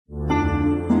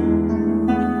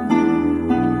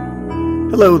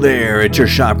Hello there, it's your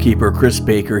shopkeeper Chris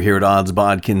Baker here at Odds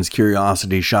Bodkin's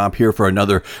Curiosity Shop, here for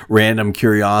another random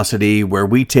curiosity where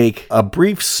we take a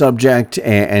brief subject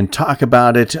and talk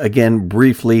about it again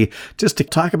briefly, just to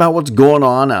talk about what's going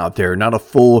on out there. Not a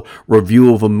full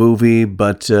review of a movie,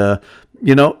 but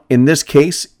in this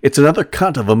case, it's another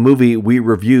cut of a movie we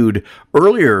reviewed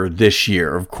earlier this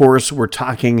year. Of course, we're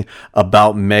talking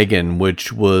about Megan,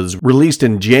 which was released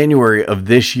in January of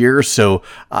this year, so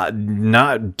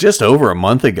not just over a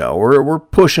month ago. We're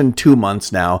pushing 2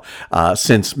 months now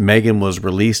since Megan was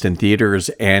released in theaters,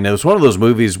 and it was one of those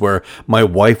movies where my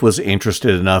wife was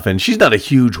interested enough, and she's not a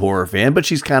huge horror fan, but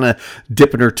she's kind of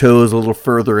dipping her toes a little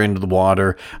further into the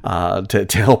water to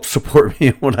help support me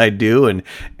in what I do, and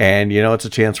it's a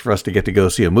chance for us to get to go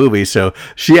see a movie. So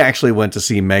she actually went to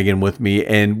see Megan with me,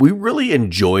 and we really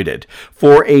enjoyed it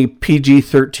for a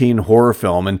PG-13 horror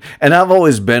film. And I've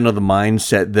always been of the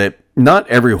mindset that not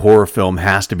every horror film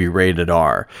has to be rated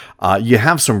R. You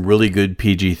have some really good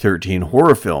PG-13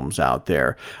 horror films out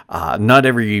there. Not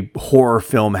every horror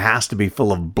film has to be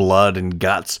full of blood and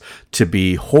guts to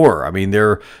be horror. I mean,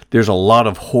 there's a lot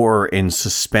of horror in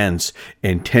suspense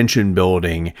and tension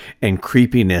building and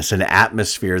creepiness and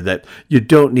atmosphere that you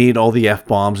don't need all the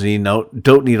F-bombs and you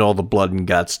don't need all the blood and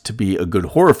guts to be a good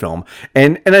horror film.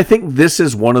 And I think this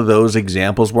is one of those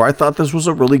examples where I thought this was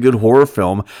a really good horror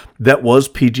film that was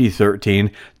PG-13,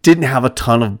 didn't have a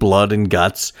ton of blood and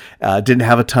guts, didn't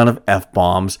have a ton of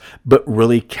F-bombs, but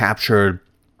really captured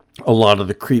a lot of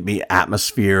the creepy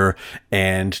atmosphere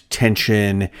and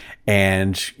tension,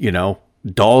 and,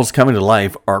 dolls coming to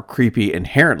life are creepy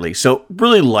inherently. So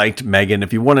really liked Megan.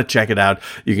 If you want to check it out,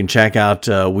 you can check out,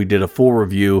 we did a full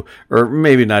review, or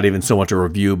maybe not even so much a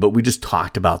review, but we just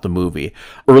talked about the movie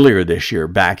earlier this year,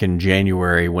 back in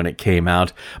January when it came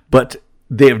out. But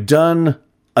they have done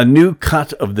a new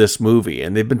cut of this movie,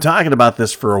 and they've been talking about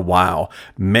this for a while.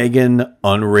 Megan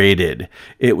Unrated.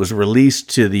 It was released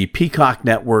to the Peacock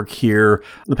Network here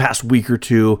the past week or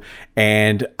two,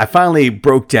 and I finally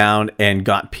broke down and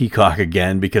got Peacock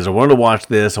again because I wanted to watch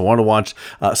this. I wanted to watch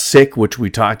Sick, which we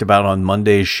talked about on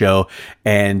Monday's show,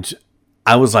 and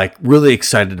I was really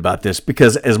excited about this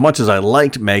because as much as I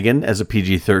liked Megan as a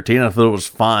PG-13, I thought it was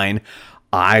fine,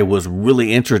 I was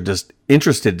really interested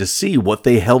to see what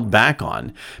they held back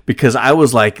on, because I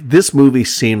was like, this movie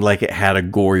seemed like it had a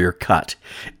gorier cut,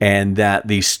 and that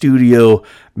the studio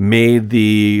made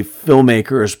the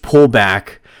filmmakers pull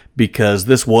back because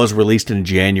this was released in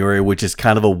January, which is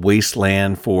kind of a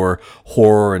wasteland for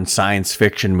horror and science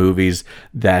fiction movies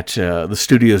that the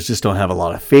studios just don't have a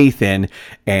lot of faith in,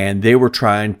 and they were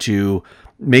trying to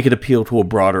make it appeal to a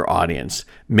broader audience,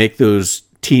 make those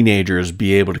teenagers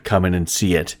be able to come in and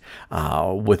see it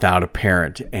without a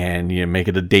parent, and make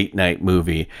it a date night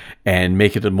movie and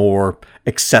make it a more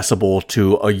accessible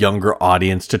to a younger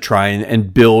audience, to try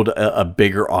and build a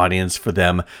bigger audience for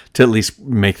them to at least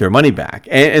make their money back.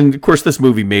 And of course, this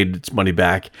movie made its money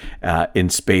back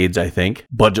in spades, I think.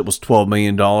 Budget was $12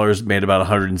 million, made about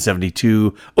over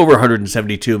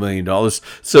 $172 million.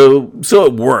 So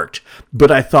it worked.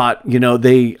 But I thought,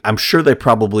 I'm sure they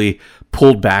probably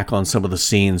pulled back on some of the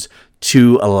scenes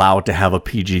to allow it to have a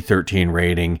PG-13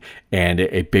 rating and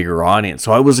a bigger audience.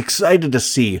 So I was excited to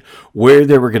see where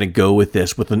they were going to go with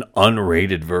this, with an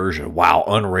unrated version. Wow,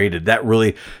 unrated. That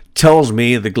really tells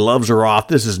me the gloves are off.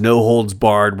 This is no holds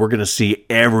barred. We're going to see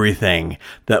everything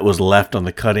that was left on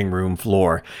the cutting room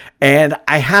floor. And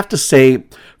I have to say,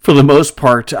 for the most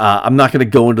part, I'm not going to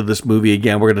go into this movie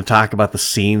again. We're going to talk about the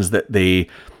scenes that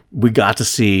we got to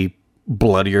see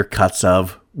bloodier cuts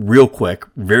of real quick,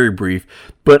 very brief,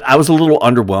 but I was a little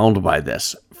underwhelmed by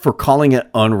this. For calling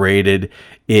it unrated,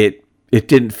 it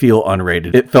didn't feel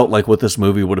unrated. It felt like what this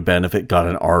movie would have been if it got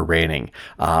an R rating.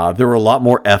 There were a lot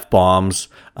more F-bombs.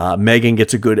 Megan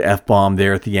gets a good F-bomb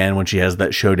there at the end when she has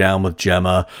that showdown with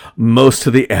Gemma. Most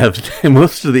of the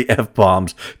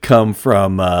F-bombs come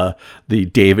from the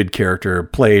David character,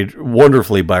 played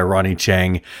wonderfully by Ronnie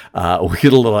Chang. We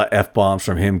get a little F-bombs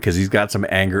from him because he's got some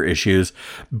anger issues.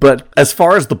 But as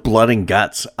far as the blood and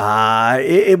guts,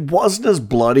 it wasn't as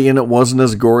bloody and it wasn't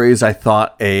as gory as I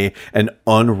thought an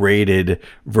unrated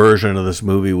version of this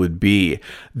movie would be.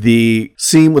 The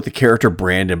scene with the character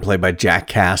Brandon, played by Jack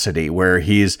Cassidy, where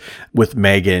he's with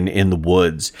Megan in the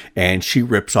woods and she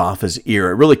rips off his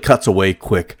ear. It really cuts away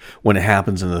quick when it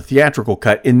happens in the theatrical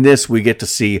cut. In this, we get to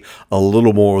see a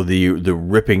little more of the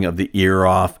ripping of the ear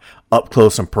off, up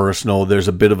close and personal. There's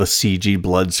a bit of a CG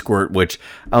blood squirt, which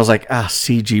I was like,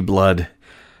 CG blood.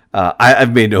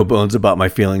 I've made no bones about my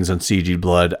feelings on CG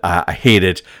blood. I hate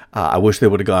it. I wish they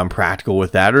would have gone practical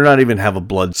with that, or not even have a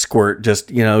blood squirt. Just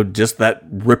that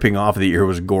ripping off of the ear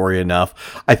was gory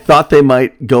enough. I thought they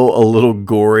might go a little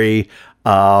gory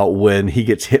when he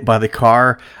gets hit by the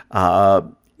car.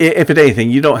 If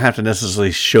anything, you don't have to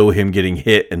necessarily show him getting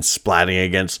hit and splatting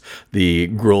against the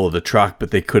grill of the truck, but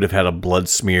they could have had a blood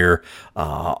smear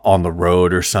on the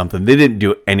road or something. They didn't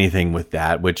do anything with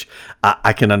that, which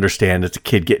I can understand. It's a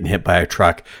kid getting hit by a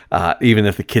truck. Even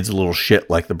if the kid's a little shit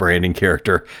like the Brandon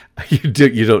character,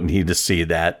 you don't need to see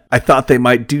that. I thought they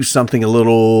might do something a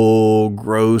little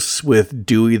gross with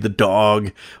Dewey the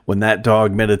dog when that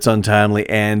dog met its untimely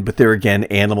end, but there again,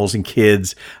 animals and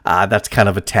kids, that's kind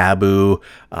of a taboo,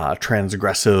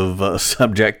 transgressive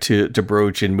subject to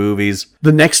broach in movies.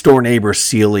 The next door neighbor,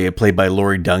 Celia, played by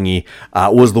Lori Dungy,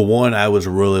 was the one I was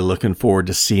really looking forward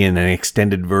to seeing an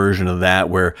extended version of that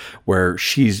where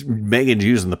Megan's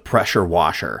using the pressure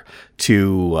washer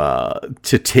to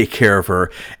take care of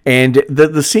her, and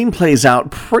the scene plays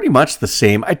out pretty much the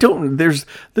same. There's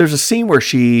a scene where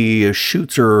she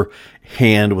shoots her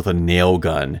hand with a nail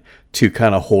gun to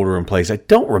kind of hold her in place. I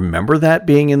don't remember that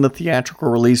being in the theatrical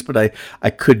release, but I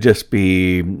could just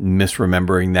be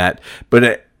misremembering that. But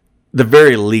at the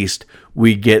very least,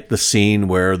 we get the scene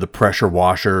where the pressure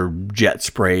washer jet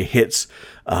spray hits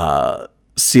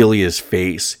Celia's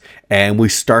face, and we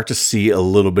start to see a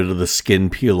little bit of the skin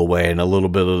peel away and a little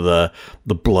bit of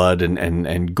the blood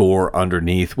and gore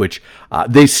underneath, which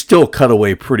they still cut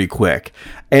away pretty quick.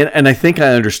 And I think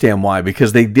I understand why,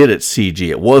 because they did it CG.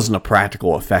 It wasn't a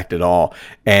practical effect at all.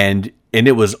 And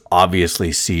it was obviously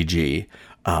CG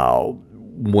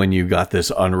when you got this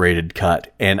unrated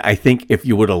cut. And I think if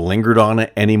you would have lingered on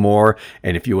it anymore,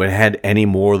 and if you had had any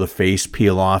more of the face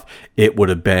peel off, it would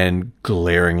have been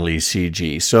glaringly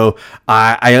CG. So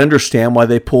I understand why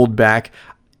they pulled back.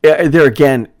 There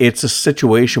again, it's a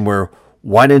situation where,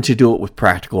 why didn't you do it with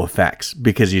practical effects?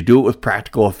 Because you do it with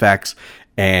practical effects,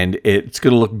 and it's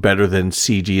going to look better than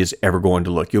CG is ever going to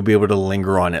look. You'll be able to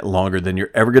linger on it longer than you're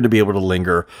ever going to be able to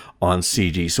linger on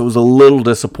CG. So I was a little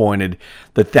disappointed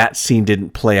that scene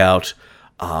didn't play out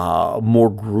more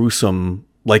gruesome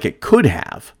like it could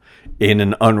have in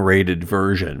an unrated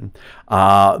version.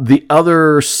 The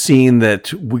other scene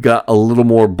that we got a little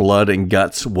more blood and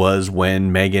guts was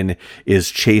when Megan is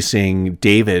chasing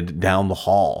David down the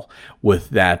hall with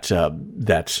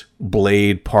that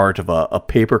blade part of a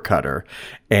paper cutter,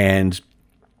 and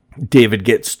David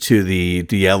gets to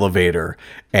the elevator,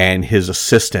 and his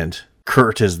assistant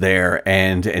Kurt is there,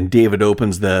 and David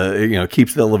opens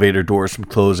keeps the elevator doors from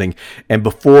closing, and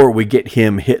before we get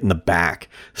him hit in the back,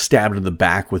 stabbed in the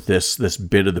back with this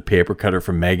bit of the paper cutter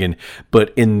from Megan,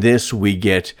 but in this we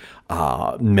get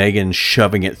Megan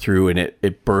shoving it through, and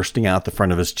it bursting out the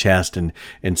front of his chest and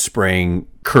spraying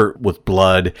Kurt with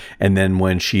blood. And then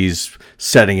when she's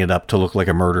setting it up to look like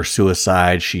a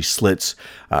murder-suicide, she slits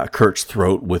Kurt's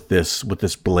throat with this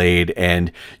blade,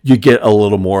 and you get a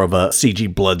little more of a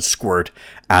CG blood squirt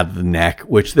out of the neck,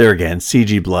 which there again,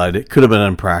 CG blood, it could have been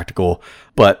unpractical,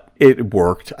 but it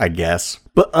worked, I guess.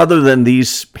 But other than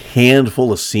these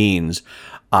handful of scenes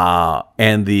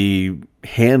and the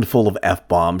handful of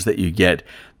F-bombs that you get,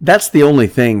 that's the only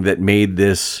thing that made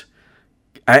this,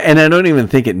 and I don't even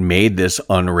think it made this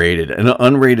unrated. An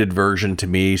unrated version to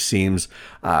me seems,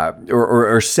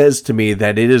 or says to me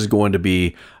that it is going to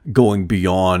be going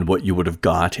beyond what you would have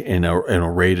got in a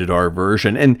rated R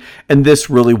version. And this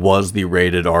really was the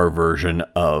rated R version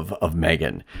of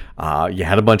Megan. You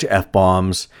had a bunch of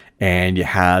F-bombs, and you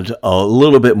had a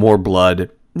little bit more blood.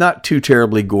 Not too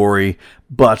terribly gory,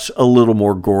 but a little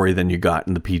more gory than you got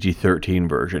in the PG-13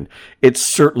 version. It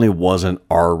certainly wasn't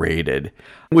R-rated,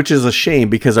 which is a shame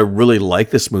because I really like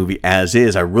this movie as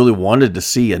is. I really wanted to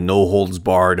see a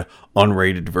no-holds-barred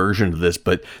unrated version of this,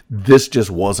 but this just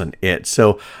wasn't it.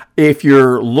 So if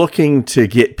you're looking to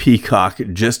get Peacock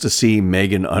just to see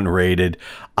Megan unrated,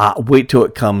 wait till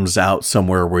it comes out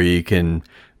somewhere where you can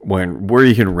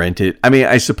rent it. I mean,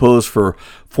 I suppose for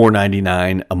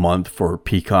 $4.99 a month for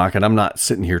Peacock, and I'm not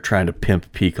sitting here trying to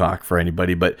pimp Peacock for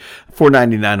anybody, but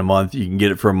 $4.99 a month, you can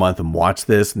get it for a month and watch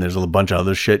this, and there's a bunch of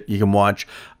other shit you can watch.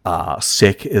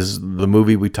 Sick is the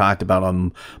movie we talked about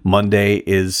on Monday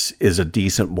is a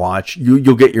decent watch.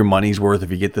 You'll get your money's worth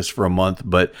if you get this for a month,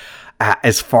 but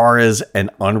as far as an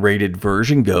unrated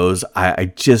version goes, I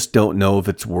just don't know if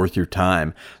it's worth your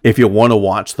time. If you want to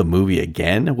watch the movie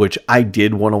again, which I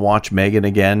did want to watch Megan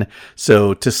again,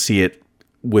 so to see it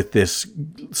with this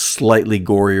slightly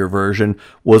gorier version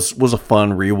was a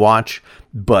fun rewatch,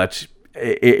 but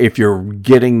if you're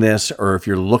getting this or if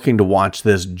you're looking to watch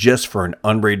this just for an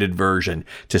unrated version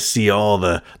to see all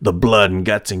the blood and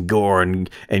guts and gore and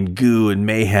goo and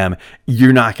mayhem,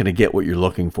 you're not going to get what you're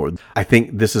looking for. I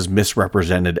think this is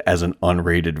misrepresented as an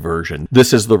unrated version.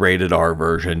 This is the rated R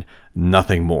version,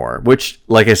 nothing more. Which,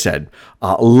 like I said,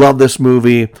 love this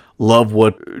movie. Love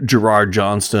what Gerard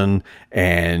Johnston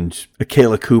and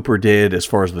Kayla Cooper did as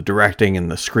far as the directing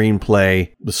and the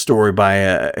screenplay. The story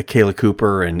by Kayla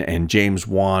Cooper and James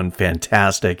Wan,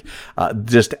 fantastic.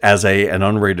 Just as an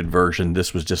unrated version,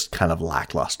 this was just kind of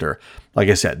lackluster. Like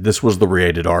I said, this was the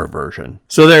rated R version.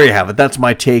 So there you have it. That's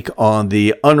my take on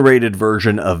the unrated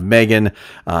version of Megan.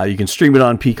 You can stream it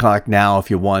on Peacock now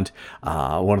if you want.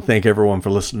 I want to thank everyone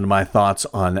for listening to my thoughts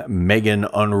on Megan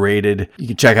Unrated. You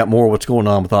can check out more of what's going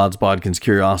on with Odds Bodkins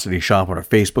Curiosity Shop on our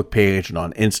Facebook page and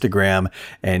on Instagram.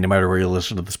 And no matter where you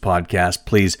listen to this podcast,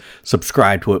 please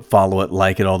subscribe to it, follow it,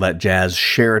 like it, all that jazz.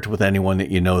 Share it with anyone that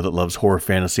you know that loves horror,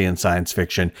 fantasy, and science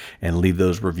fiction, and leave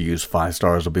those reviews. 5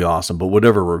 stars will be awesome. But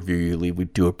whatever review you leave, we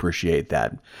do appreciate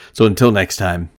that. So until next time,